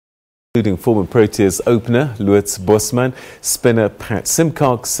Including former Proteas opener Loots Bosman, spinner Pat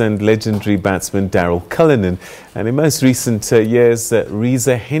Symcox and legendary batsman Daryll Cullinan, and in most recent years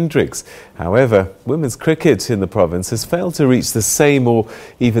Reeza Hendricks. However, women's cricket in the province has failed to reach the same or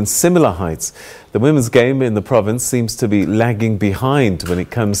even similar heights. The women's game in the province seems to be lagging behind when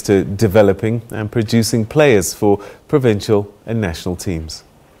it comes to developing and producing players for provincial and national teams.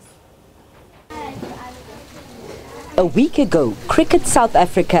 A week ago, Cricket South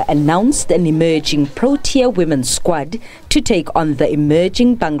Africa announced an emerging Protea women's squad to take on the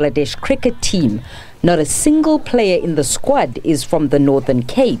emerging Bangladesh cricket team. Not a single player in the squad is from the Northern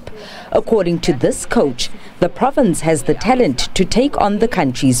Cape. According to this coach, the province has the talent to take on the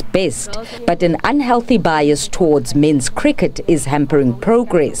country's best, but an unhealthy bias towards men's cricket is hampering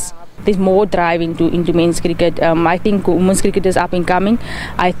progress. There's more drive into men's cricket. I think women's cricket is up and coming.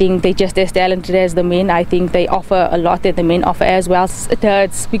 I think they're just as talented as the men. I think they offer a lot that the men offer as well. It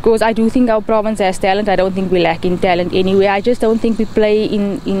hurts because I do think our province has talent. I don't think we lack in talent anywhere. I just don't think we play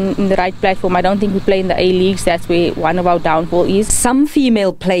in the right platform. I don't think we play in the A-Leagues. That's where one of our downfall is. Some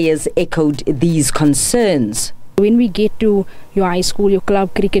female players echoed these concerns. When we get to your high school, your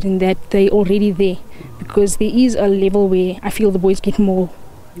club cricket, and that they're already there, because there is a level where I feel the boys get more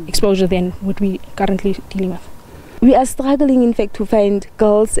exposure than what we currently dealing with. We are struggling, in fact, to find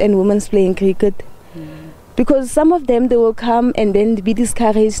girls and women playing cricket, because some of them, they will come and then be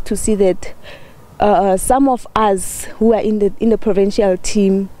discouraged to see that some of us who are in the provincial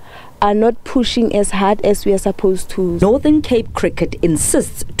team are not pushing as hard as we are supposed to. Northern Cape Cricket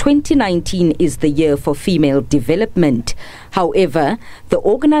insists 2019 is the year for female development. However, the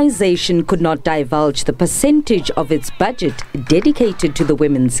organisation could not divulge the percentage of its budget dedicated to the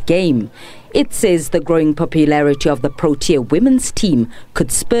women's game. It says the growing popularity of the Protea women's team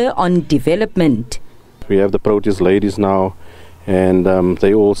could spur on development. We have the Proteas ladies now, and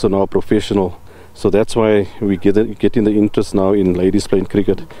they also now professional. So that's why we getting the interest now in ladies playing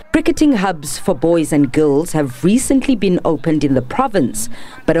cricket. Cricketing hubs for boys and girls have recently been opened in the province,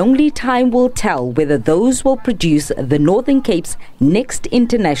 but only time will tell whether those will produce the Northern Cape's next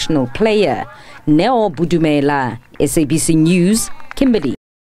international player. Neo Budumela, SABC News, Kimberley.